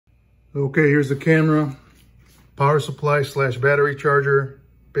Okay, here's the camera, power supply / battery charger,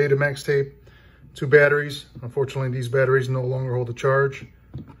 Beta Max tape, 2 batteries. Unfortunately, these batteries no longer hold a charge.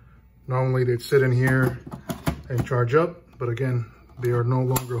 Normally they'd sit in here and charge up, but again, they are no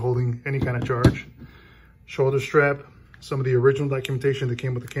longer holding any kind of charge. Shoulder strap, some of the original documentation that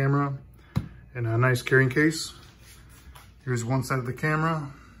came with the camera, and a nice carrying case. Here's one side of the camera.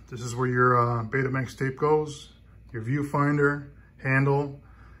 This is where your Beta Max tape goes, your viewfinder, handle.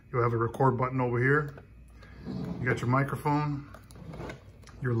 You'll have a record button over here. You got your microphone,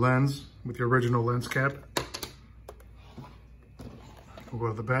 your lens with your original lens cap. We'll go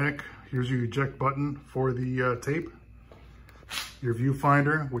to the back. Here's your eject button for the tape. Your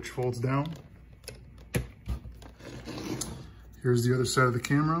viewfinder, which folds down. Here's the other side of the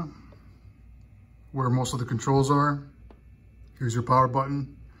camera, where most of the controls are. Here's your power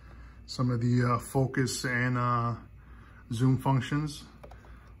button. Some of the focus and zoom functions.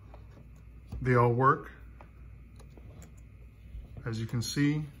 They all work, as you can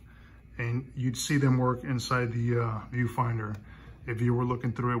see, and you'd see them work inside the viewfinder if you were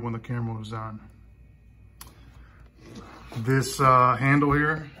looking through it when the camera was on. This handle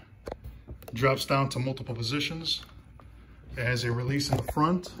here drops down to multiple positions. It has a release in the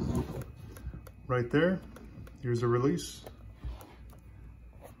front, right there. Here's a release.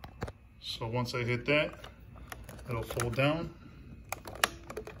 So once I hit that, it'll fold down.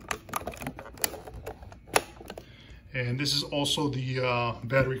 And this is also the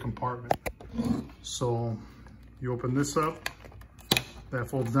battery compartment. So you open this up, that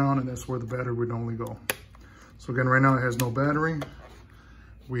folds down, and that's where the battery would normally go. So again, right now it has no battery.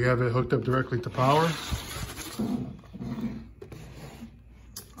 We have it hooked up directly to power.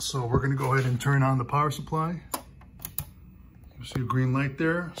 So we're gonna go ahead and turn on the power supply. You see a green light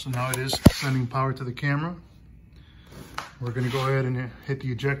there. So now it is sending power to the camera. We're gonna go ahead and hit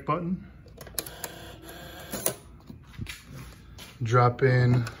the eject button. Drop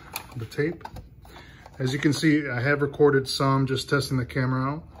in the tape. As you can see, I have recorded some just testing the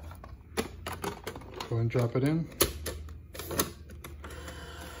camera out. Go ahead and drop it in.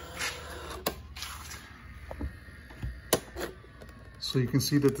 So you can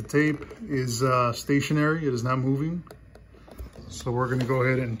see that the tape is stationary, it is not moving. So we're gonna go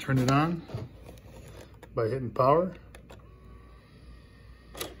ahead and turn it on by hitting power.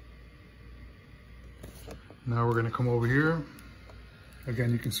 Now we're gonna come over here.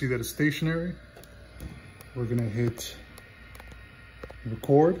 Again, you can see that it's stationary. We're gonna hit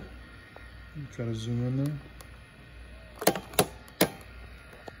record. Try to zoom in there.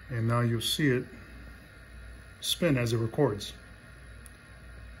 And now you'll see it spin as it records.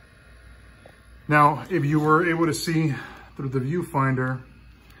 Now, if you were able to see through the viewfinder,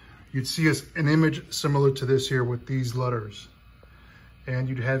 you'd see an image similar to this here with these letters. And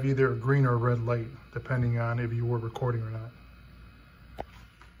you'd have either a green or a red light, depending on if you were recording or not.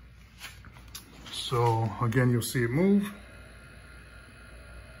 So again, you'll see it move.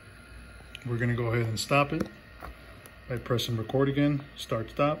 We're gonna go ahead and stop it by pressing record again, start,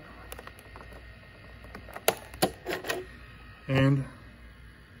 stop. And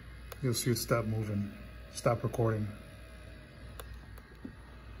you'll see it stop moving, stop recording.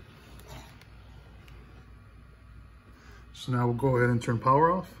 So now we'll go ahead and turn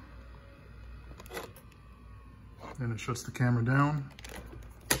power off. And it shuts the camera down.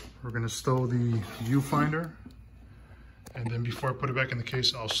 We're gonna stow the viewfinder. And then before I put it back in the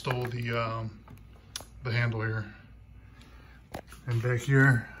case, I'll stow the handle here. And back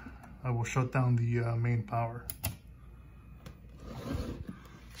here, I will shut down the main power.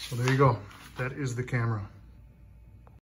 So there you go. That is the camera.